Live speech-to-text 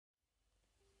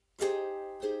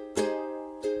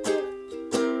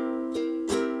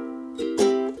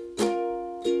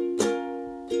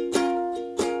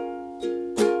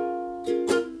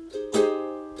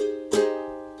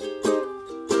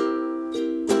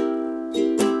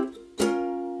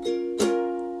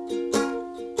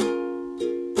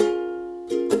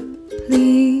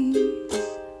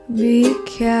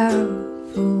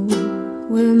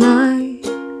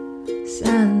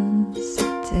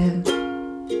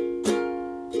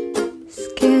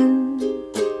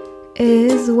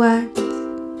wet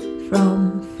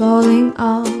from falling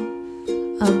off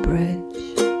a bridge.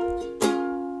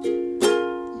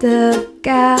 The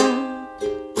gap,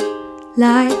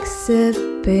 like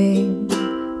sipping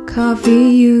coffee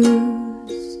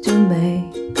used to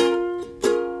make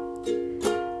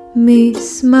me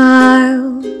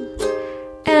smile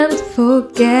and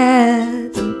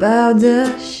forget about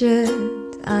the shit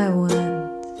I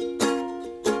went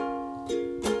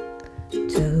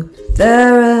to.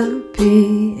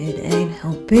 Therapy, it ain't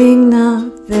helping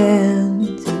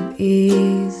nothing to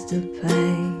ease the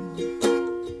pain.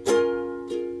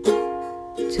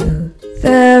 To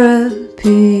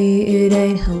therapy, it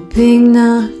ain't helping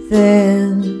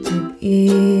nothing to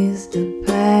ease the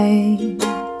pain.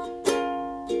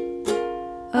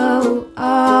 Oh,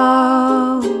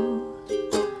 oh,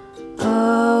 oh,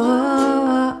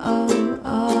 oh, oh,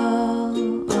 oh,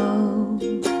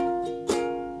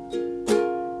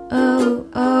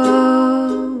 oh,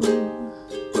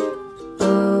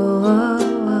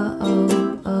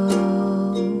 oh,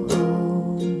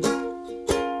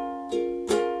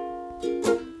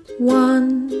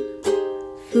 one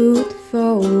foot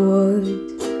forward,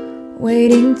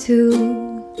 waiting to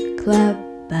clap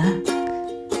back.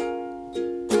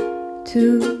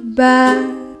 Two back,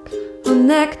 or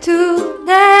neck to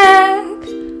neck.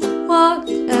 What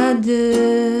a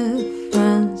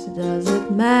difference does it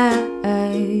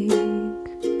make?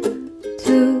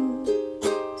 Two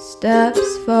steps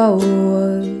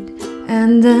forward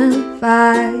and then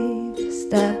 5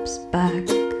 steps back.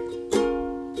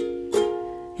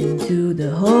 Into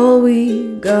the hole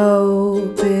we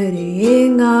go,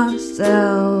 pitying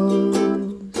ourselves.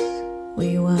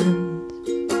 We went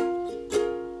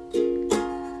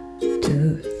to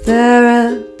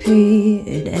therapy,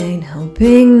 it ain't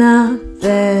helping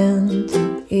nothing to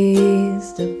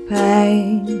ease the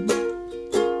pain.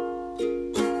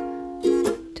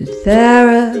 To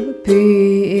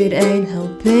therapy, it ain't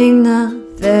helping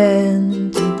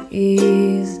nothing to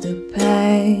ease the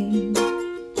pain.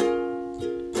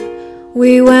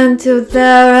 We went to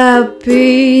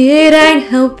therapy, it ain't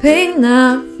helping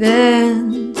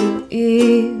nothing to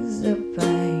ease the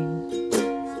pain.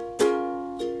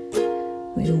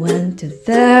 We went to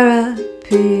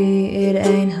therapy, it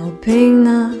ain't helping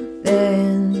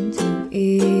nothing to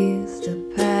ease the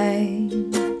pain.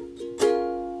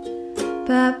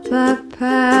 Pa pa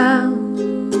pa,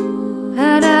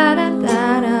 da da da da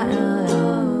da da,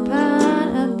 pa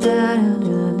da da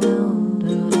da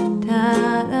da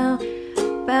da,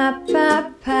 pa pa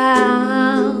pa,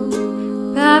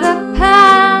 pa pa pa.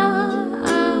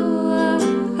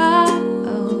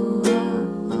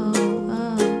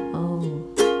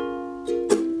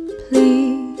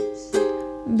 Please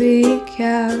be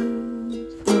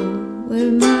careful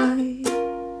with my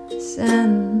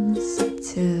sand.